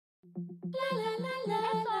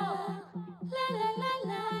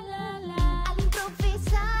Al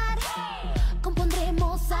improvisar,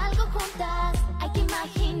 compondremos algo juntas. Hay que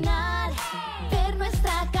imaginar, ver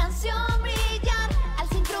nuestra canción brillar. Al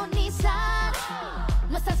sincronizar,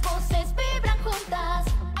 nuestras voces vibran juntas.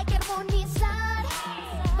 Hay que armonizar,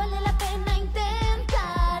 vale la pena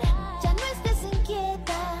intentar. Ya no estés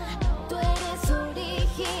inquieta, tú eres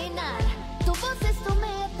original. Tu voz es tu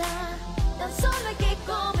meta, tan solo hay que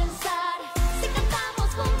comenzar. Si cantamos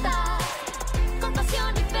juntas, con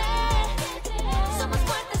pasión y fe, somos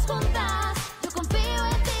fuertes juntas. Yo confío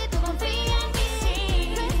en ti, tú confía en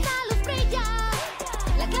mí. Nuestra luz brilla,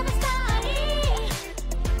 la clave está ahí.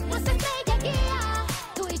 Nuestra estrella guía,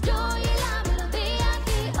 tú y yo y la melodía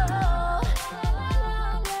aquí. Oh.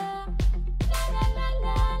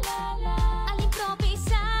 Al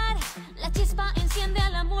improvisar, la chispa enciende a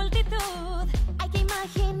la multitud. Hay que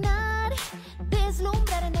imaginar,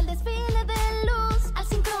 deslumbrar en el desfile de luz. Al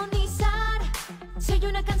sincronizar, se oye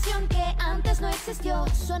una canción que antes no existió.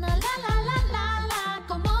 Suena la la la la.